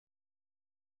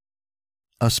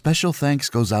A special thanks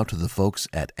goes out to the folks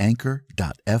at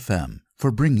Anchor.fm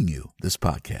for bringing you this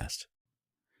podcast.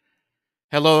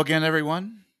 Hello again,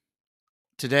 everyone.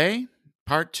 Today,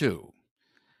 part 2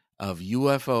 of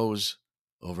UFOs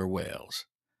over Whales.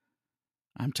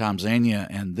 I'm Tom Zania,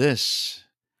 and this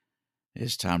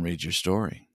is Tom Reads Your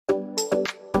Story.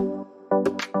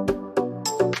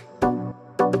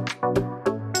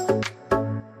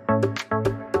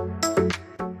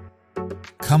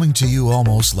 Coming to you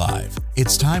almost live,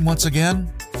 it's time once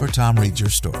again for Tom Reads Your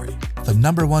Story, the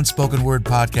 #1 spoken word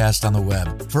podcast on the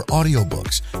web for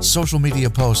audiobooks, social media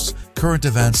posts, current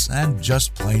events, and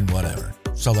just plain whatever.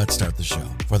 So let's start the show.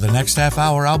 For the next half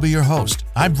hour, I'll be your host.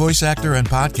 I'm voice actor and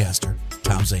podcaster,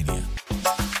 Tom Zania.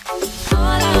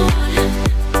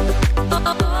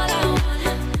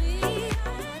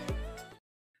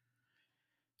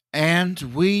 And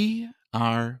we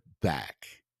are back.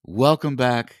 Welcome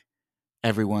back,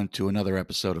 everyone, to another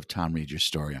episode of Tom Read Your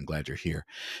Story. I'm glad you're here.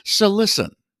 So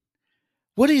listen,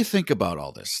 what do you think about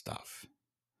all this stuff?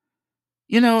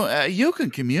 You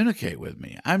can communicate with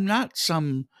me. I'm not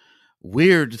some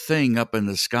weird thing up in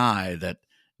the sky that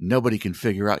nobody can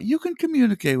figure out. You can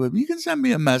communicate with me. You can send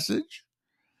me a message.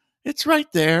 It's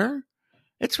right there.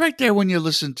 It's right there when you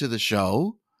listen to the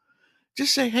show.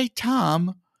 Just say, hey,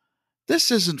 Tom,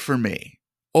 this isn't for me.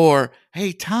 Or,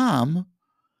 hey, Tom,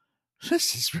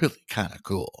 this is really kind of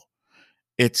cool.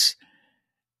 It's,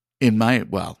 in my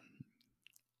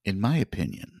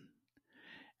opinion,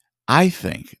 I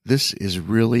think this is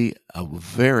really a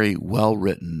very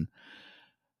well-written,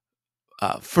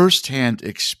 first-hand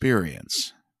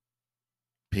experience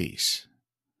piece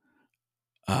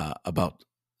about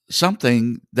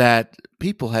something that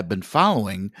people have been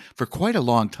following for quite a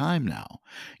long time now.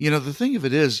 The thing of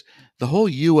it is, the whole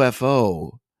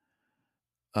UFO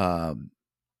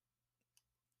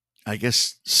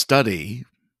study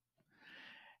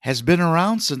has been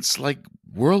around since like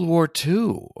World War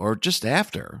II or just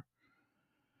after.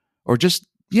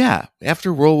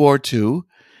 After World War II.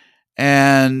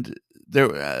 And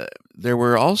there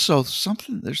were also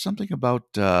there's something about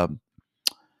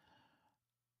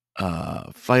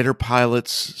fighter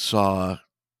pilots saw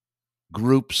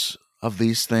groups of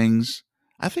these things.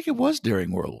 I think it was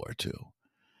during World War II.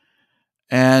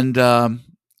 And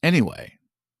anyway,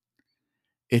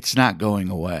 it's not going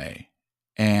away.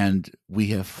 And we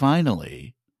have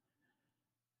finally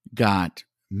got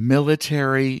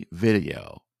military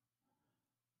video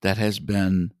that has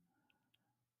been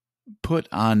put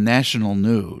on national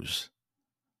news,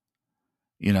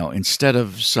 instead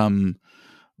of some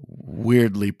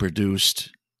weirdly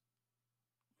produced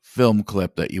film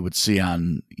clip that you would see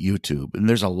on YouTube. And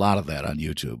there's a lot of that on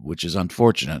YouTube, which is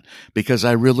unfortunate because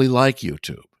I really like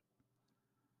YouTube.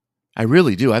 I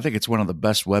really do. I think it's one of the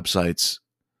best websites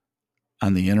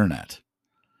on the internet.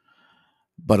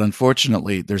 But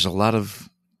unfortunately, there's a lot of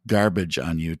garbage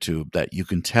on YouTube that you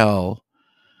can tell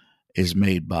is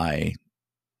made by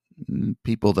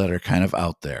people that are kind of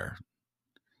out there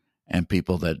and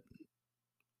people that,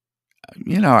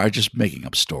 are just making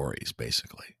up stories,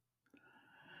 basically.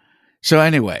 So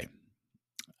anyway,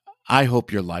 I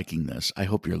hope you're liking this. I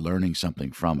hope you're learning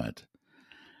something from it.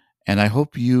 And I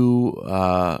hope you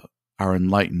are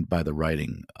enlightened by the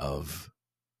writing of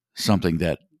something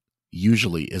that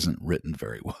usually isn't written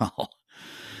very well.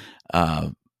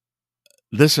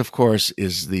 This, of course,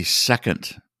 is the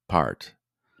second part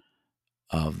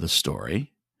of the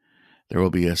story. There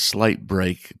will be a slight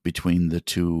break between the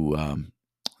two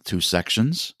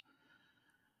sections.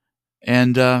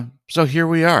 And so here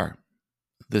we are.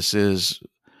 This is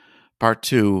part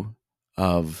 2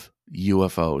 of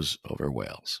UFOs over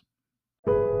Whales.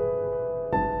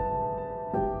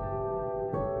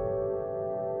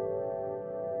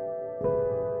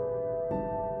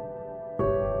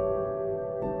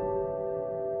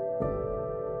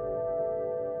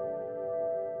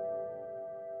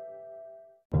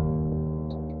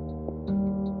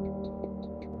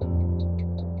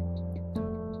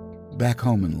 Back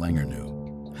home in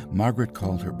Langernew, Margaret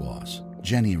called her boss,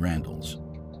 Jenny Randalls,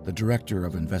 the director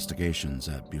of investigations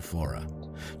at Bufora,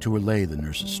 to relay the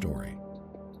nurse's story.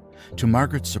 To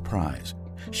Margaret's surprise,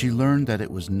 she learned that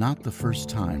it was not the first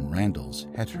time Randalls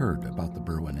had heard about the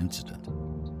Berwyn incident.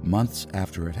 Months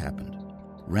after it happened,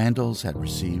 Randalls had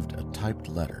received a typed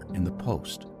letter in the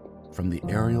post from the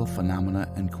Aerial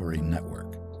Phenomena Inquiry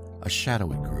Network, a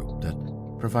shadowy group that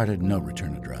provided no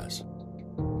return address.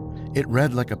 It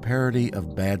read like a parody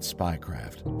of bad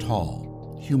spycraft.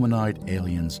 Tall, humanoid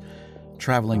aliens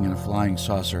traveling in a flying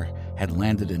saucer had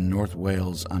landed in North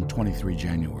Wales on 23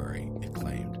 January, it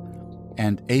claimed,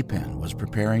 and APEN was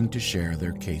preparing to share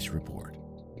their case report.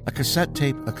 A cassette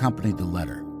tape accompanied the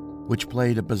letter, which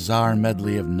played a bizarre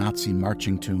medley of Nazi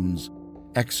marching tunes,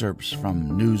 excerpts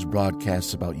from news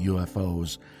broadcasts about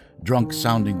UFOs,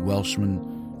 drunk-sounding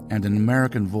Welshmen, and an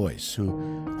American voice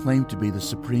who claimed to be the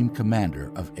supreme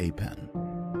commander of APEN.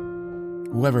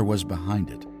 Whoever was behind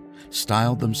it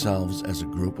styled themselves as a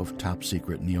group of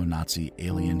top-secret neo-Nazi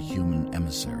alien human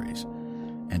emissaries,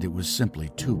 and it was simply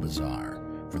too bizarre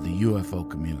for the UFO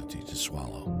community to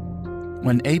swallow.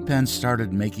 When APEN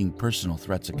started making personal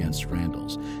threats against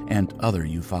Randles and other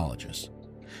ufologists,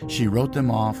 she wrote them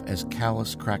off as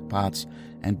callous crackpots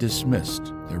and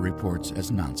dismissed their reports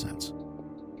as nonsense.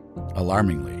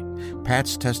 Alarmingly,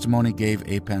 Pat's testimony gave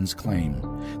APEN's claim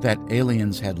that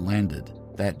aliens had landed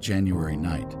that January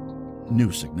night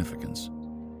new significance.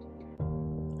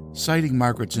 Citing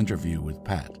Margaret's interview with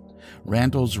Pat,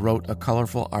 Randles wrote a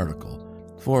colorful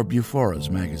article for Bufora's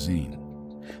magazine.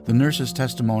 The nurse's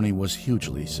testimony was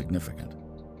hugely significant.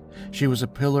 She was a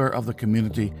pillar of the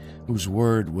community whose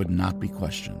word would not be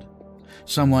questioned,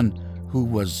 someone who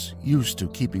was used to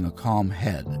keeping a calm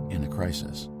head in a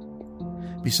crisis.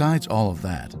 Besides all of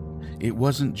that, it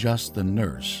wasn't just the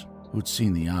nurse who'd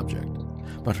seen the object,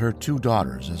 but her two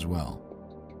daughters as well.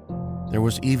 There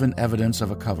was even evidence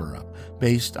of a cover-up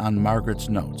based on Margaret's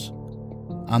notes.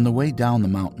 On the way down the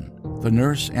mountain, the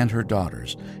nurse and her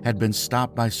daughters had been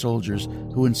stopped by soldiers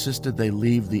who insisted they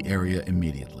leave the area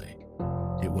immediately.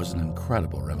 It was an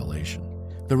incredible revelation.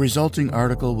 The resulting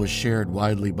article was shared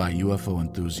widely by UFO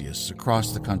enthusiasts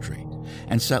across the country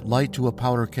and set light to a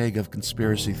powder keg of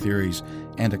conspiracy theories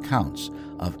and accounts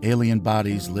of alien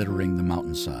bodies littering the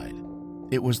mountainside.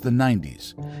 It was the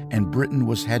 90s, and Britain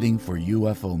was heading for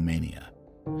UFO mania.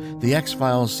 The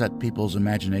X-Files set people's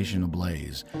imagination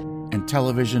ablaze, and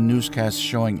television newscasts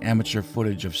showing amateur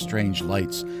footage of strange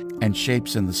lights and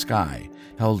shapes in the sky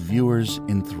held viewers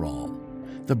in thrall.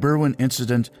 The Berwyn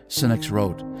incident, cynics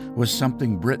wrote, was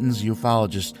something Britain's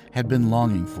ufologists had been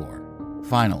longing for.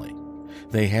 Finally,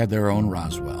 they had their own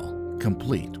Roswell,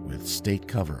 complete with state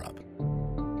cover-up.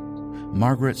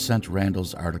 Margaret sent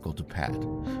Randall's article to Pat,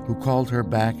 who called her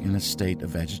back in a state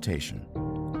of agitation.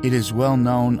 It is well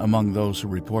known among those who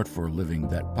report for a living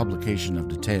that publication of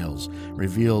details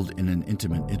revealed in an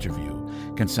intimate interview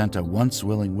can send a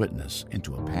once-willing witness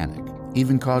into a panic,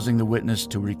 even causing the witness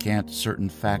to recant certain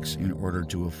facts in order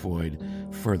to avoid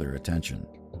further attention.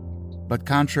 But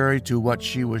contrary to what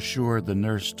she was sure the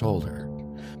nurse told her,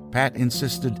 Pat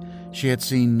insisted she had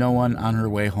seen no one on her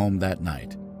way home that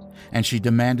night, and she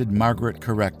demanded Margaret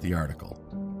correct the article.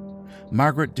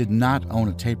 Margaret did not own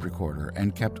a tape recorder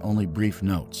and kept only brief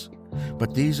notes,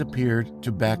 but these appeared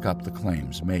to back up the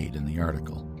claims made in the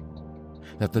article.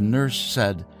 That the nurse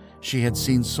said she had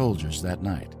seen soldiers that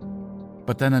night.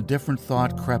 But then a different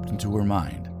thought crept into her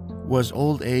mind. Was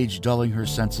old age dulling her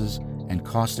senses and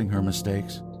costing her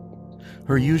mistakes?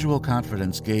 Her usual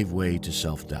confidence gave way to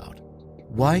self-doubt.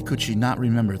 Why could she not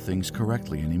remember things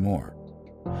correctly anymore?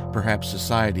 Perhaps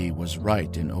society was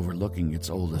right in overlooking its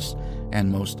oldest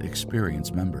and most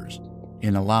experienced members,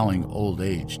 in allowing old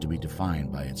age to be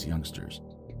defined by its youngsters.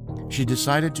 She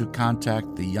decided to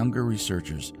contact the younger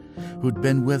researchers who'd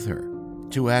been with her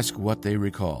to ask what they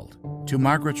recalled. To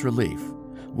Margaret's relief,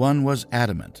 one was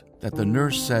adamant that the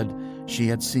nurse said she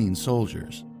had seen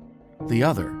soldiers. The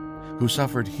other, who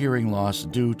suffered hearing loss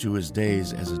due to his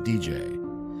days as a DJ,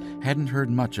 hadn't heard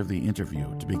much of the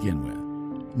interview to begin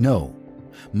with. No,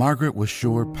 Margaret was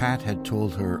sure Pat had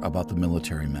told her about the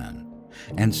military men,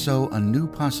 and so a new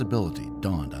possibility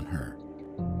dawned on her.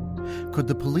 Could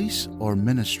the police or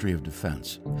Ministry of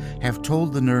Defense have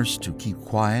told the nurse to keep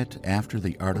quiet after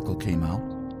the article came out?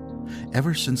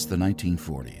 Ever since the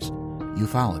 1940s,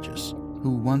 ufologists,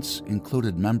 who once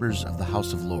included members of the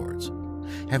House of Lords,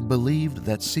 have believed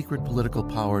that secret political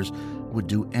powers would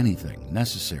do anything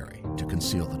necessary to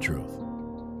conceal the truth.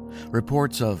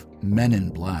 Reports of men in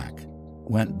black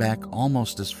went back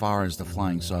almost as far as the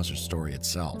flying saucer story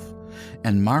itself,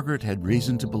 and Margaret had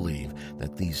reason to believe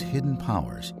that these hidden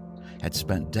powers had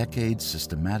spent decades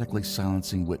systematically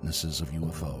silencing witnesses of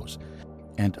UFOs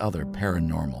and other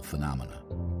paranormal phenomena.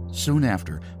 Soon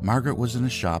after, Margaret was in a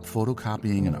shop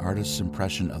photocopying an artist's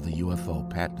impression of the UFO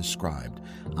Pat described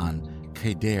on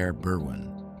Cadair Berwyn,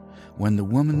 when the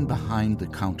woman behind the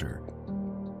counter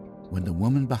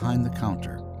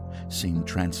seemed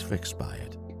transfixed by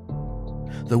it.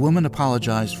 The woman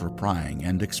apologized for prying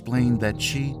and explained that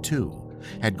she, too,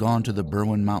 had gone to the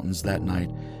Berwyn Mountains that night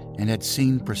and had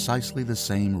seen precisely the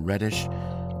same reddish,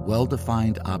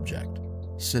 well-defined object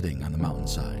sitting on the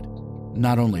mountainside.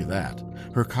 Not only that,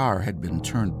 her car had been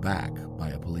turned back by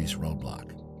a police roadblock.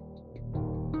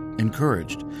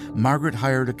 Encouraged, Margaret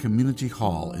hired a community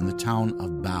hall in the town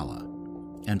of Bala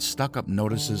and stuck up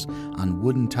notices on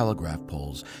wooden telegraph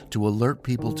poles to alert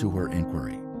people to her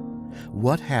inquiry.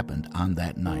 What happened on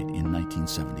that night in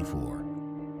 1974?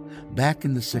 Back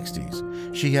in the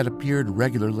 60s, she had appeared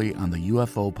regularly on the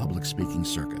UFO public speaking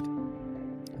circuit.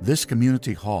 This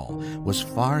community hall was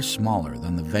far smaller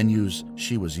than the venues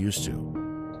she was used to,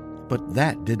 but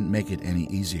that didn't make it any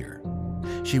easier.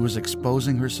 She was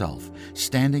exposing herself,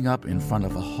 standing up in front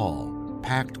of a hall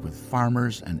packed with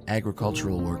farmers and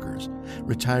agricultural workers,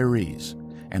 retirees,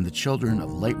 and the children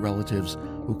of late relatives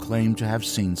who claimed to have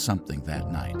seen something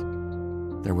that night.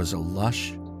 There was a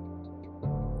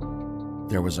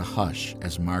hush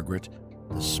as Margaret,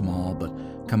 the small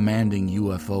but commanding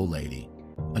UFO lady,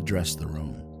 addressed the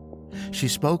room. She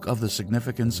spoke of the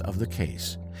significance of the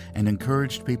case and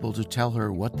encouraged people to tell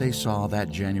her what they saw that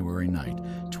January night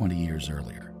 20 years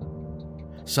earlier.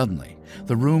 Suddenly,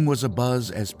 the room was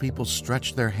abuzz as people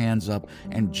stretched their hands up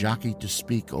and jockeyed to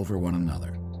speak over one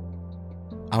another.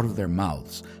 Out of their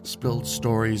mouths spilled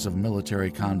stories of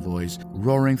military convoys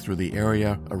roaring through the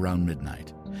area around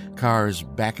midnight, cars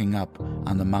backing up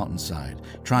on the mountainside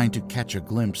trying to catch a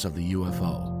glimpse of the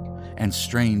UFO, and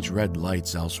strange red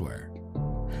lights elsewhere.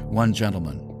 One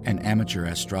gentleman, an amateur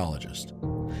astrologist,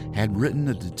 had written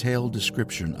a detailed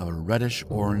description of a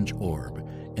reddish-orange orb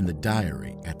in the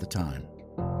diary at the time.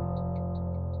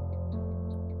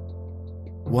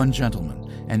 One gentleman,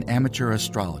 an amateur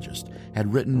astrologist,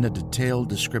 had written a detailed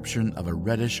description of a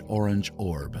reddish-orange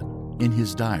orb in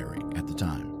his diary at the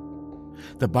time.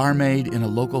 The barmaid in a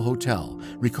local hotel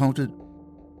recounted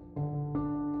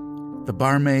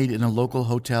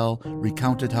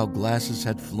how glasses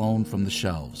had flown from the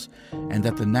shelves, and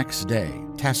that the next day,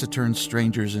 taciturn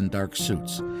strangers in dark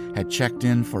suits had checked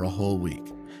in for a whole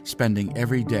week, spending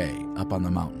every day up on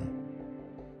the mountain.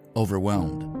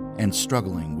 Overwhelmed and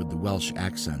struggling with the Welsh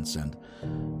accents and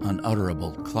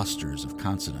unutterable clusters of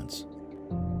consonants,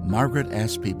 Margaret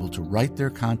asked people to write their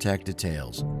contact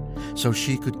details so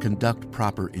she could conduct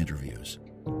proper interviews.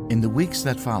 In the weeks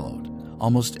that followed,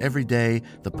 almost every day,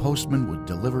 the postman would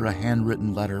deliver a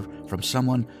handwritten letter from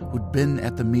someone who'd been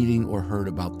at the meeting or heard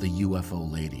about the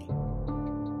UFO lady.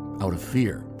 Out of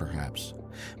fear, perhaps,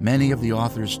 many of the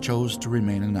authors chose to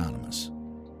remain anonymous.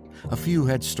 A few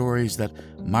had stories that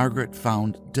Margaret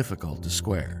found difficult to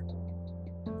square.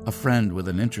 A friend with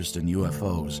an interest in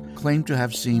UFOs claimed to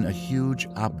have seen a huge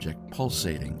object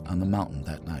pulsating on the mountain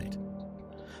that night.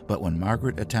 But when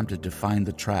Margaret attempted to find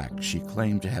the track she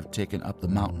claimed to have taken up the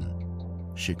mountain,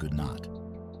 she could not.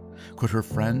 Could her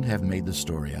friend have made the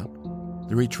story up?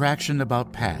 The retraction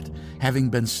about Pat having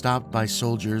been stopped by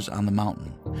soldiers on the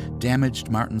mountain damaged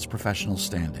Martin's professional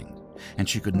standing, and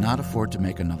she could not afford to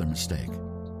make another mistake.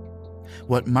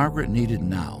 What Margaret needed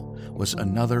now was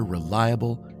another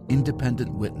reliable,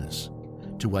 independent witness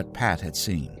to what Pat had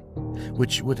seen,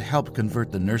 which would help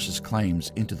convert the nurse's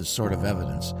claims into the sort of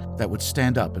evidence that would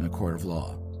stand up in a court of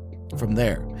law. From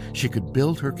there, she could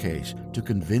build her case to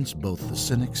convince both the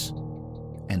cynics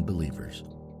and believers.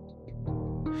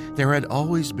 There had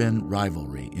always been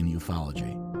rivalry in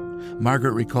ufology.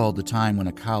 Margaret recalled the time when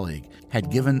a colleague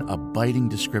had given a biting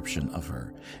description of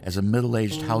her as a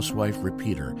middle-aged housewife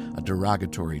repeater, a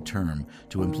derogatory term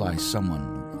to imply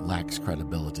someone lacks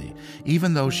credibility,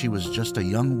 even though she was just a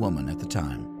young woman at the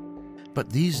time. But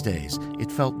these days,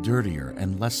 it felt dirtier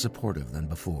and less supportive than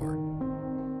before.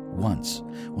 Once,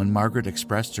 when Margaret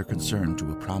expressed her concern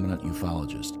to a prominent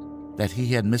ufologist that he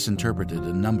had misinterpreted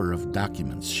a number of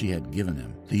documents she had given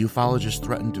him, the ufologist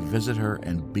threatened to visit her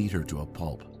and beat her to a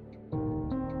pulp.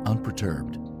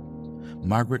 Unperturbed,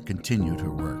 Margaret continued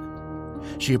her work.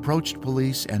 She approached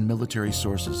police and military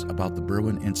sources about the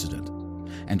Berwyn incident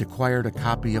and acquired a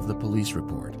copy of the police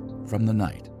report from the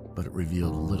night, but it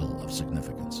revealed little of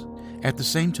significance. At the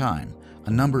same time,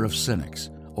 a number of cynics,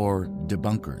 or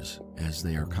debunkers as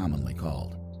they are commonly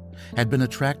called, had been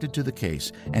attracted to the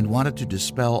case and wanted to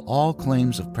dispel all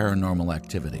claims of paranormal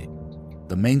activity.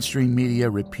 The mainstream media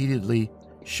repeatedly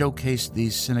showcased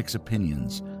these cynics'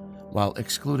 opinions while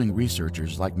excluding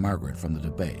researchers like Margaret from the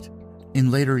debate. In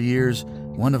later years,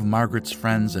 one of Margaret's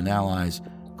friends and allies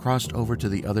crossed over to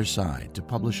the other side to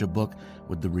publish a book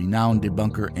with the renowned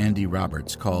debunker Andy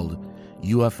Roberts called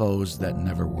UFOs That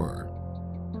Never Were.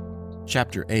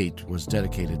 Chapter 8 was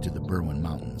dedicated to the Berwyn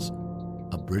Mountains.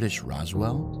 A British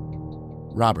Roswell?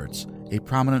 Roberts, a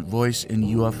prominent voice in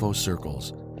UFO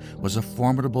circles, was a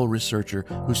formidable researcher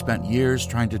who spent years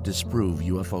trying to disprove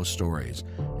UFO stories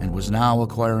and was now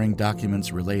acquiring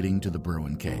documents relating to the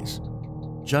Berwyn case.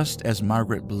 Just as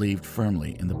Margaret believed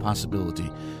firmly in the possibility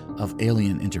of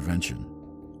alien intervention,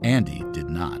 Andy did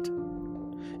not.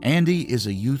 Andy is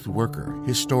a youth worker,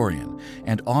 historian,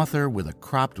 and author with a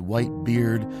cropped white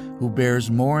beard who bears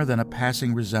more than a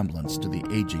passing resemblance to the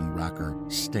aging rocker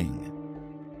Sting.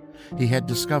 He had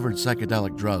discovered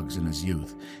psychedelic drugs in his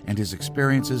youth, and his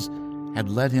experiences had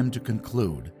led him to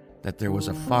conclude that there was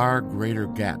a far greater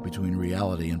gap between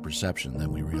reality and perception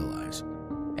than we realize.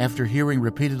 After hearing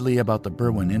repeatedly about the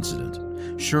Berwyn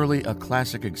incident, surely a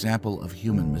classic example of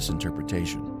human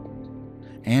misinterpretation,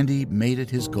 Andy made it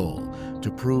his goal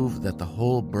to prove that the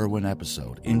whole Berwyn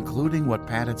episode, including what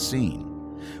Pat had seen,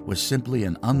 was simply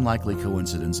an unlikely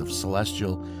coincidence of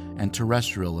celestial and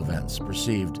terrestrial events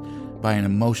perceived by an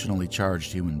emotionally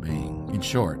charged human being. In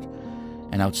short,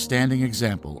 an outstanding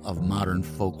example of modern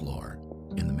folklore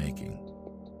in the making.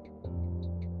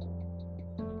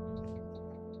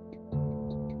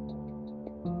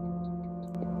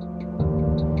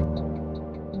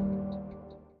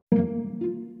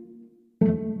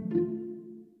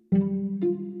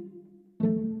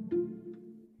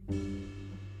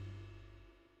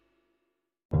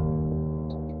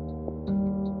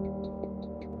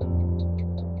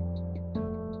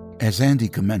 As Andy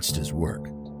commenced his work,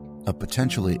 a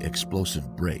potentially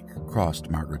explosive break crossed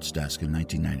Margaret's desk in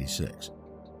 1996.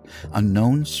 A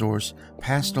known source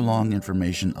passed along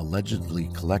information allegedly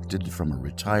collected from a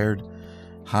retired,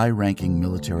 high-ranking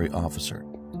military officer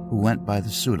who went by the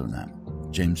pseudonym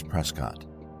James Prescott.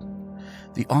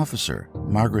 The officer,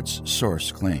 Margaret's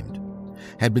source claimed,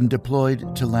 had been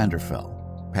deployed to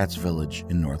Landerfell, Pat's village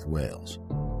in North Wales.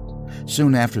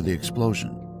 Soon after the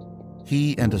explosion,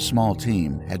 he and a small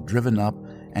team had driven up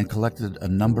and collected a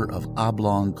number of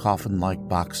oblong coffin-like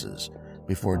boxes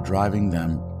before driving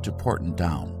them to Porton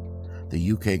Down,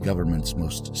 the UK government's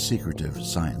most secretive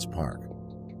science park.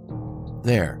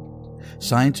 There,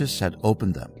 scientists had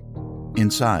opened them.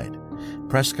 Inside,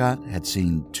 Prescott had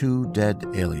seen 2 dead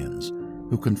aliens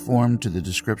who conformed to the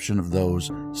description of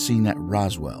those seen at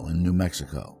Roswell in New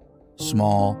Mexico: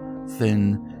 small,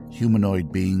 thin,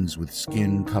 humanoid beings with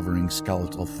skin covering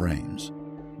skeletal frames.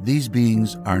 These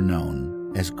beings are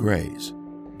known as Greys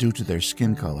due to their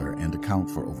skin color and account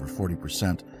for over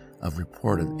 40% of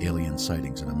reported alien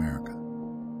sightings in America.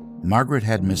 Margaret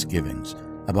had misgivings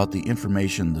about the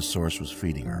information the source was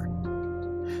feeding her.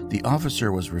 The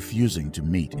officer was refusing to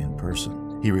meet in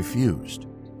person. He refused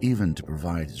even to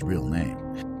provide his real name,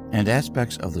 and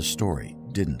aspects of the story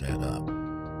didn't add up.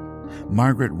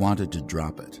 Margaret wanted to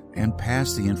drop it and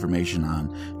pass the information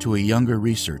on to a younger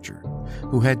researcher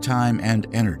who had time and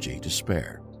energy to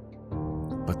spare.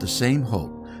 But the same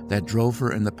hope that drove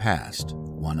her in the past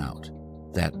won out,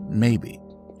 that maybe,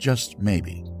 just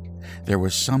maybe, there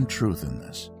was some truth in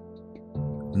this.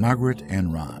 Margaret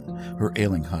and Ron, her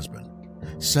ailing husband,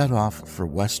 set off for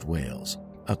West Wales,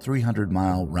 a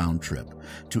 300-mile round trip,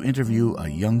 to interview a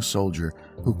young soldier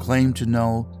who claimed to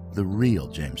know the real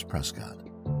James Prescott,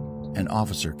 an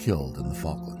officer killed in the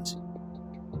Falklands.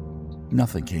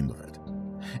 Nothing came of it,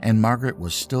 and Margaret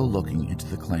was still looking into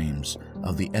the claims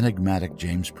of the enigmatic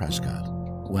James Prescott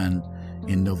when,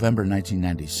 in November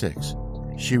 1996,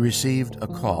 she received a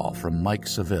call from Mike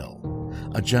Saville,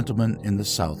 a gentleman in the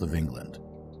south of England.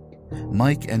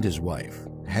 Mike and his wife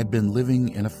had been living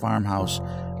in a farmhouse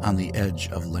on the edge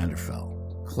of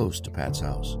Landerfell, close to Pat's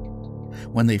house,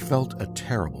 when they felt a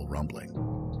terrible rumbling.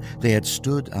 They had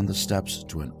stood on the steps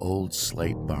to an old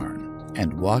slate barn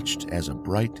and watched as a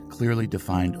bright, clearly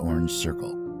defined orange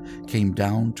circle came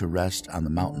down to rest on the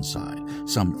mountainside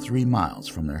some 3 miles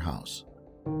from their house.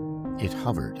 It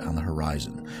hovered on the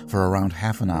horizon for around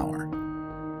half an hour,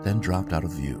 then dropped out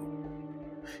of view.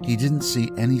 He didn't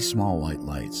see any small white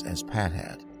lights as Pat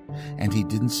had, and he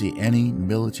didn't see any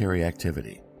military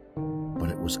activity,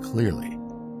 but it was clearly,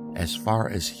 as far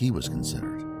as he was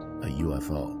considered, a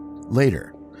UFO.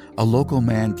 Later, a local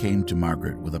man came to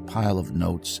Margaret with a pile of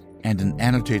notes and an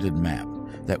annotated map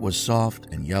that was soft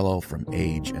and yellow from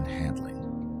age and handling.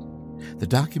 The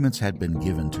documents had been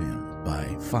given to him by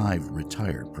 5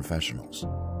 retired professionals,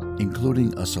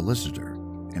 including a solicitor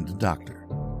and a doctor.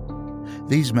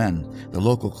 These men, the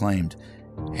local claimed,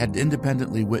 had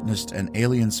independently witnessed an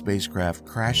alien spacecraft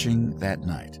crashing that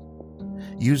night.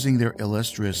 Using their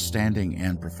illustrious standing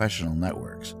and professional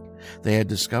networks, they had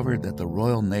discovered that the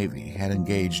Royal Navy had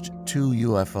engaged 2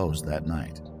 UFOs that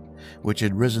night, which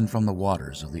had risen from the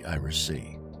waters of the Irish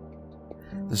Sea.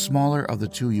 The smaller of the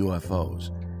 2 UFOs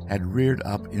had reared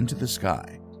up into the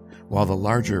sky, while the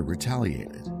larger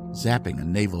retaliated, zapping a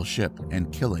naval ship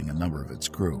and killing a number of its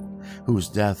crew, whose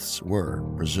deaths were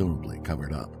presumably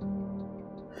covered up.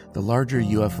 The larger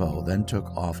UFO then took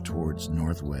off towards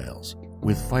North Wales,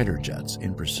 with fighter jets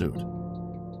in pursuit.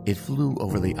 It flew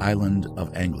over the island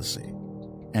of Anglesey,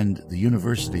 and the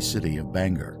university city of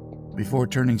Bangor, before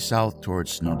turning south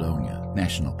towards Snowdonia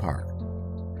National Park.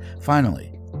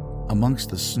 Finally, amongst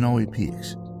the snowy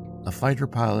peaks, a fighter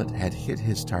pilot had hit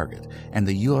his target, and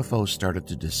the UFO started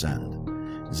to descend,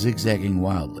 zigzagging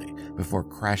wildly before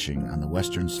crashing on the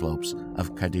western slopes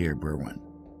of Cadair Berwyn.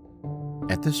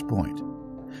 At this point,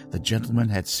 the gentleman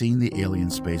had seen the alien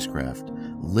spacecraft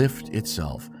lift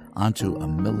itself onto a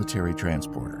military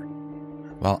transporter,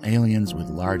 while aliens with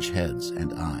large heads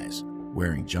and eyes,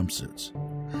 wearing jumpsuits,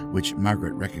 which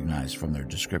Margaret recognized from their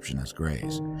description as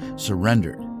grays,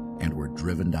 surrendered and were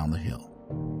driven down the hill.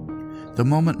 The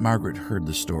moment Margaret heard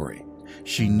the story,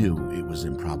 she knew it was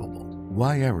improbable.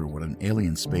 Why ever would an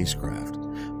alien spacecraft,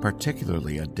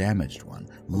 particularly a damaged one,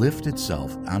 lift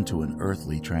itself onto an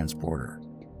earthly transporter?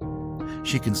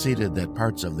 She conceded that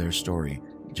parts of their story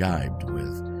jibed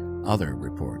with other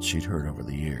reports she'd heard over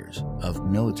the years of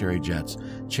military jets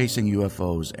chasing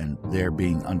UFOs and there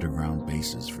being underground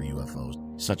bases for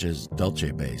UFOs, such as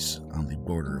Dulce Base on the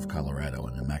border of Colorado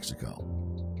and New Mexico.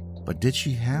 But did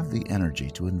she have the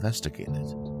energy to investigate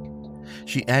it?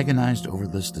 She agonized over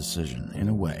this decision in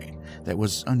a way that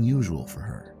was unusual for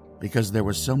her, because there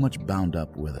was so much bound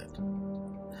up with it.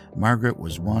 Margaret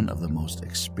was one of the most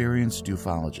experienced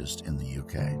ufologists in the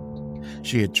UK.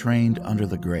 She had trained under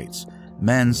the greats,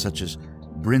 men such as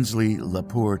Brinsley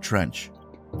Lapoor Trench,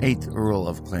 8th Earl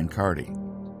of Clancarty,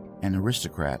 an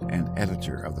aristocrat and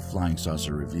editor of the Flying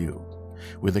Saucer Review.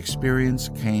 With experience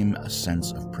came a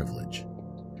sense of privilege.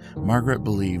 Margaret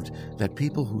believed that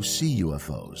people who see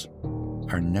UFOs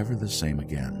are never the same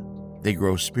again. They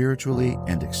grow spiritually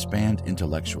and expand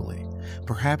intellectually,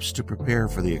 perhaps to prepare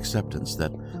for the acceptance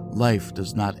that life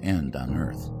does not end on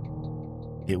Earth.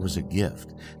 It was a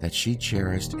gift that she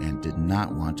cherished and did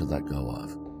not want to let go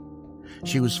of.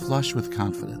 She was flush with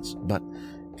confidence, but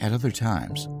at other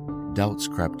times, doubts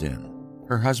crept in.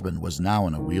 Her husband was now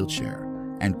in a wheelchair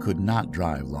and could not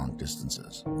drive long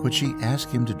distances. Could she ask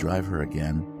him to drive her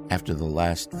again after the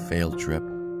last failed trip?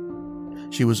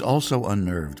 She was also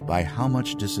unnerved by how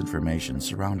much disinformation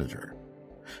surrounded her.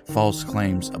 False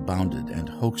claims abounded, and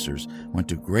hoaxers went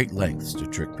to great lengths to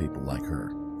trick people like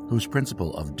her, whose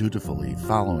principle of dutifully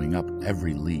following up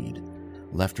every lead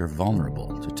left her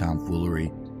vulnerable to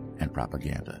tomfoolery and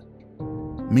propaganda.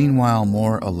 Meanwhile,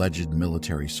 more alleged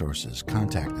military sources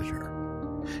contacted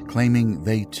her, claiming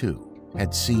they too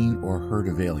had seen or heard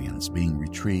of aliens being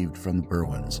retrieved from the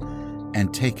Berwyns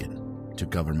and taken to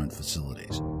government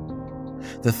facilities.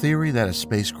 The theory that a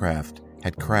spacecraft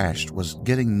had crashed was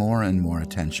getting more and more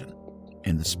attention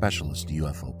in the specialist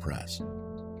UFO press.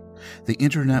 The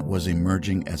internet was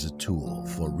emerging as a tool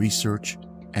for research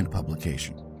and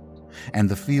publication, and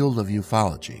the field of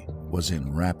ufology was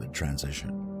in rapid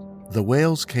transition. The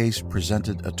Wales case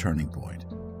presented a turning point,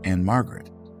 and Margaret,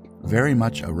 very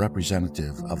much a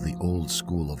representative of the old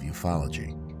school of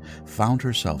ufology, found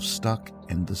herself stuck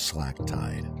in the slack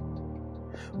tide.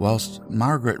 Whilst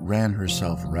Margaret ran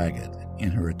herself ragged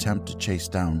in her attempt to chase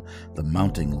down the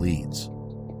mounting leads,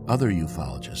 other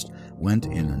ufologists went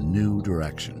in a new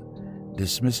direction,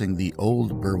 dismissing the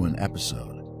old Berwyn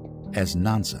episode as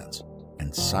nonsense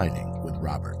and siding with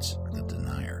Roberts, the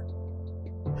denier.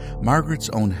 Margaret's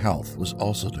own health was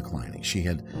also declining. She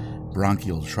had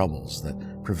bronchial troubles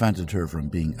that prevented her from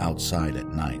being outside at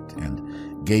night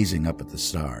and gazing up at the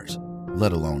stars,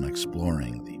 let alone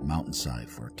exploring the mountainside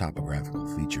for topographical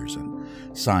features and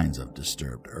signs of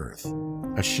disturbed Earth.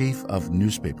 A sheaf of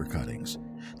newspaper cuttings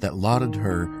that lauded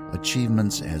her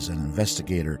achievements as an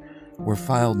investigator were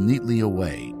filed neatly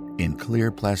away in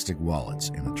clear plastic wallets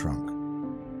in a trunk.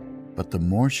 But the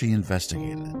more she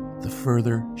investigated, the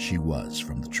further she was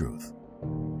from the truth.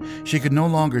 She could no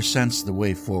longer sense the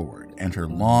way forward, and her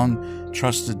long,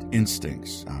 trusted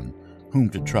instincts on whom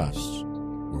to trust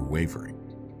were wavering.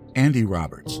 Andy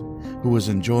Roberts, who was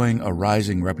enjoying a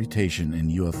rising reputation in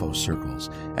UFO circles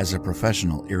as a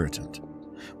professional irritant,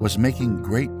 was making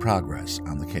great progress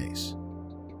on the case.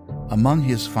 Among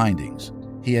his findings,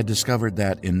 he had discovered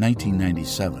that in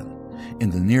 1997, in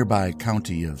the nearby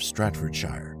county of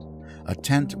Staffordshire, a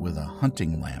tent with a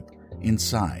hunting lamp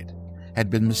inside had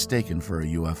been mistaken for a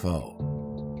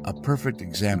UFO, a perfect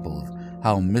example of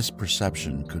how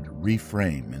misperception could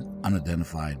reframe an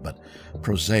unidentified but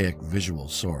prosaic visual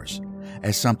source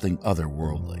as something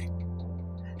otherworldly.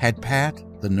 Had Pat,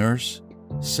 the nurse,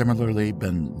 similarly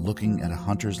been looking at a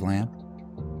hunter's lamp?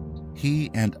 He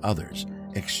and others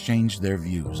exchanged their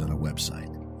views on a website,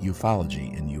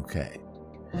 Ufology in UK.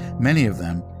 Many of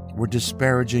them were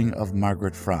disparaging of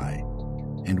Margaret Fry,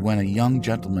 and when a young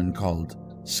gentleman called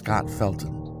Scott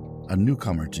Felton, a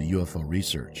newcomer to UFO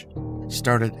research,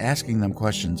 started asking them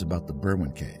questions about the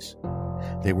Berwyn case,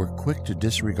 They were quick to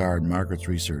disregard Margaret's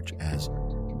research as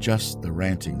just the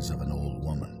rantings of an old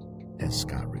woman, as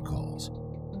Scott recalls.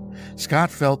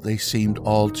 Scott felt they seemed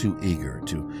all too eager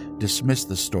to dismiss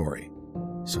the story,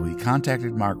 so he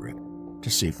contacted Margaret to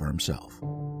see for himself.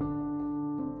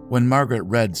 When Margaret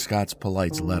read Scott's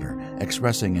polite letter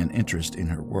expressing an interest in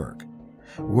her work,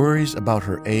 worries about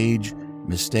her age,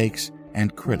 mistakes,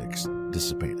 and critics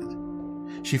dissipated.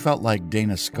 She felt like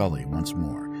Dana Scully once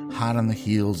more, hot on the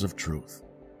heels of truth.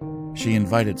 She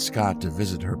invited Scott to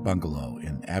visit her bungalow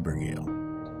in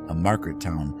Abergele, a market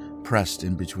town pressed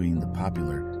in between the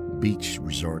popular beach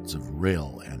resorts of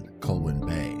Rill and Colwyn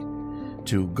Bay,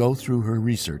 to go through her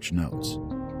research notes.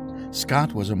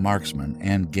 Scott was a marksman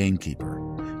and gamekeeper,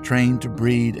 trained to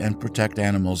breed and protect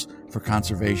animals for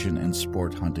conservation and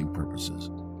sport hunting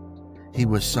purposes. He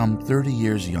was some 30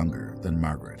 years younger than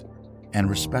Margaret and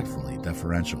respectfully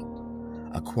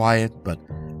deferential, a quiet but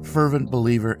fervent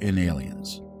believer in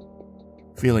aliens.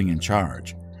 Feeling in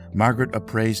charge, Margaret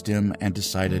appraised him and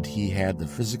decided he had the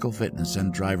physical fitness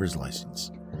and driver's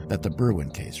license that the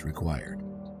Berwyn case required.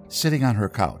 Sitting on her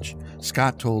couch,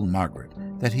 Scott told Margaret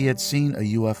that he had seen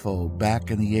a UFO back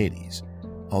in the 80s,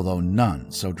 although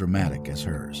none so dramatic as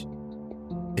hers.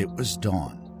 It was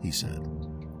dawn, he said,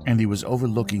 and he was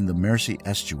overlooking the Mersey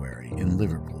estuary in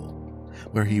Liverpool,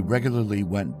 where he regularly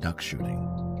went duck shooting.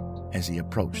 As he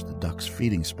approached the duck's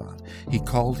feeding spot, he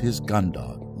called his gun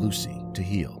dog, Lucy, to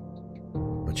heel,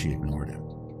 but she ignored him.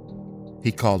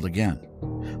 He called again.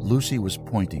 Lucy was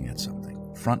pointing at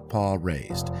something, front paw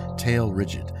raised, tail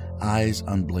rigid, eyes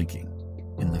unblinking,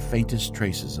 in the faintest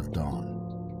traces of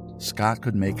dawn. Scott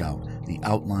could make out the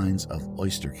outlines of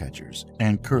oyster catchers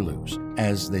and curlews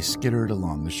as they skittered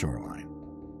along the shoreline.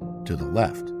 To the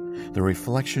left, the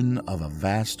reflection of a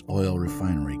vast oil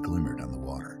refinery glimmered on the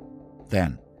water.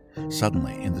 Then,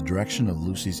 suddenly, in the direction of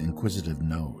Lucy's inquisitive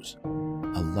nose,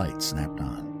 a light snapped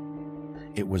on.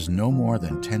 It was no more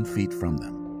than 10 feet from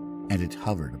them, and it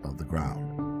hovered above the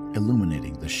ground,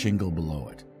 illuminating the shingle below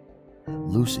it.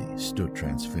 Lucy stood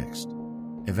transfixed.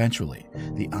 Eventually,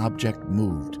 the object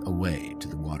moved away to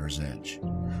the water's edge,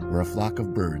 where a flock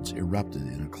of birds erupted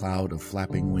in a cloud of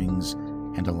flapping wings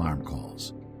and alarm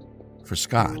calls. For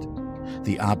Scott,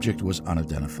 the object was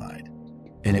unidentified,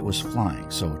 and it was flying,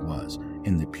 so it was,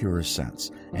 in the purest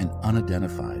sense, an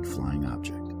unidentified flying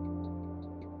object.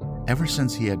 Ever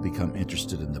since he had become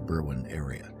interested in the Berwyn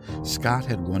area, Scott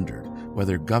had wondered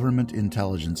whether government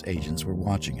intelligence agents were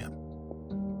watching him.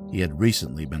 He had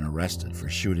recently been arrested for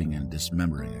shooting and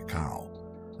dismembering a cow,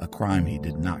 a crime he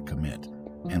did not commit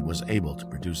and was able to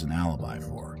produce an alibi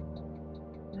for.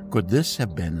 Could this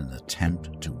have been an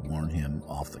attempt to warn him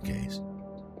off the case?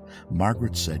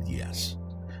 Margaret said yes.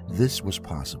 This was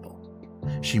possible.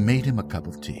 She made him a cup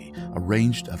of tea,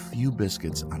 arranged a few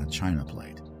biscuits on a china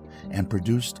plate, and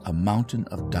produced a mountain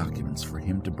of documents for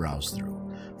him to browse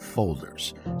through,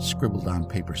 folders scribbled on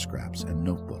paper scraps and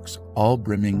notebooks, all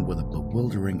brimming with a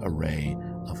bewildering array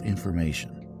of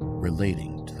information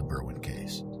relating to the Berwyn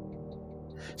case.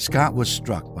 Scott was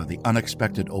struck by the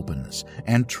unexpected openness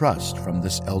and trust from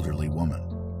this elderly woman,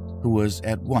 who was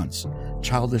at once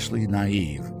childishly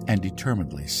naive and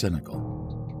determinedly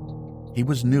cynical. He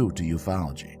was new to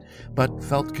ufology, but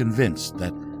felt convinced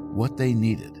that what they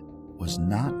needed was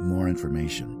not more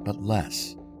information, but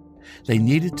less. They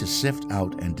needed to sift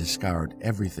out and discard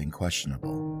everything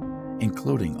questionable,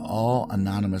 including all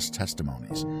anonymous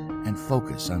testimonies, and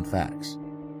focus on facts.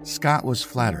 Scott was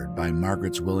flattered by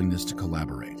Margaret's willingness to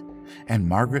collaborate, and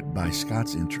Margaret by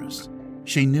Scott's interest.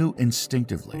 She knew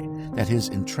instinctively that his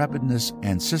intrepidness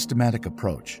and systematic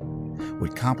approach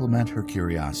would complement her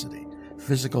curiosity,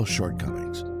 physical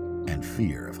shortcomings, and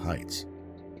fear of heights.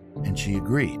 And she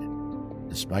agreed,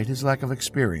 despite his lack of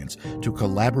experience, to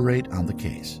collaborate on the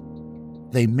case.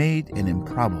 They made an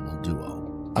improbable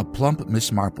duo, a plump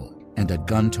Miss Marple and a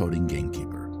gun-toting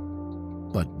gamekeeper.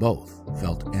 But both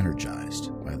felt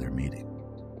energized by their meeting.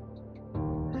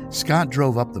 Scott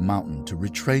drove up the mountain to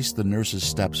retrace the nurse's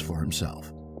steps for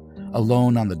himself.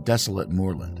 Alone on the desolate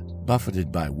moorland, buffeted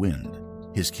by wind,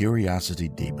 his curiosity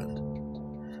deepened.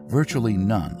 Virtually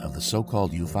none of the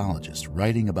so-called ufologists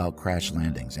writing about crash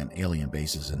landings and alien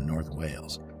bases in North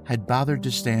Wales had bothered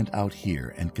to stand out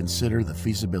here and consider the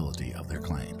feasibility of their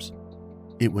claims.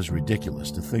 It was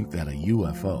ridiculous to think that a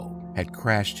UFO had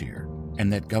crashed here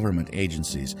and that government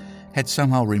agencies had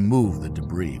somehow removed the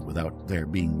debris without there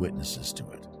being witnesses to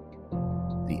it.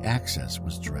 The access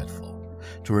was dreadful.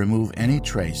 To remove any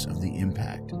trace of the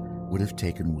impact would have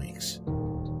taken weeks.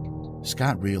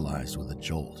 Scott realized with a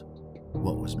jolt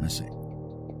what was missing.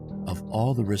 Of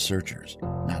all the researchers,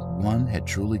 not one had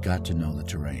truly got to know the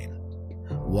terrain,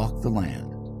 walked the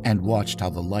land, and watched how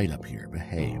the light up here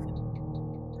behaved.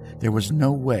 There was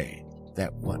no way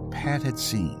that what Pat had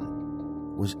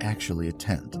seen was actually a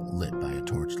tent lit by a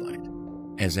torchlight,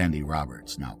 as Andy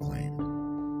Roberts now claimed.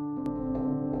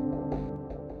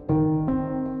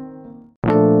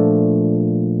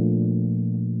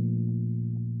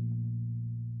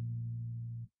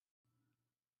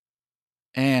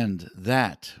 And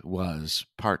that was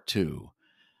part 2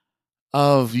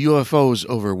 of UFOs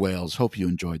over whales. Hope you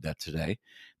enjoyed that today.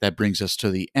 That brings us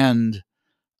to the end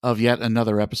of yet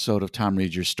another episode of Tom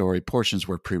Reads Your Story. Portions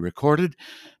were pre-recorded.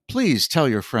 Please tell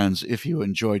your friends if you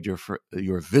enjoyed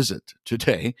your visit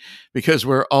today, because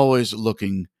we're always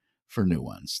looking for new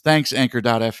ones. Thanks,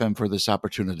 Anchor.fm, for this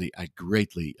opportunity. I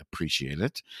greatly appreciate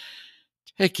it.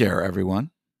 Take care,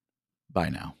 everyone. Bye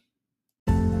now.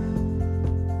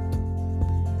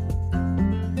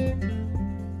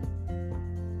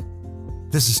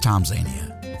 This is Tom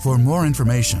Zania. For more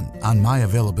information on my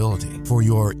availability for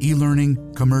your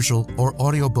e-learning, commercial, or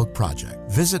audiobook project,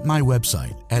 visit my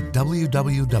website at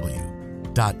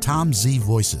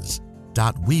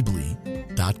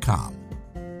www.tomzvoices.weebly.com.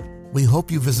 We hope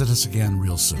you visit us again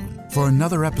real soon for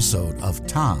another episode of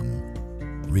Tom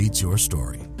Reads Your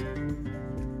Story.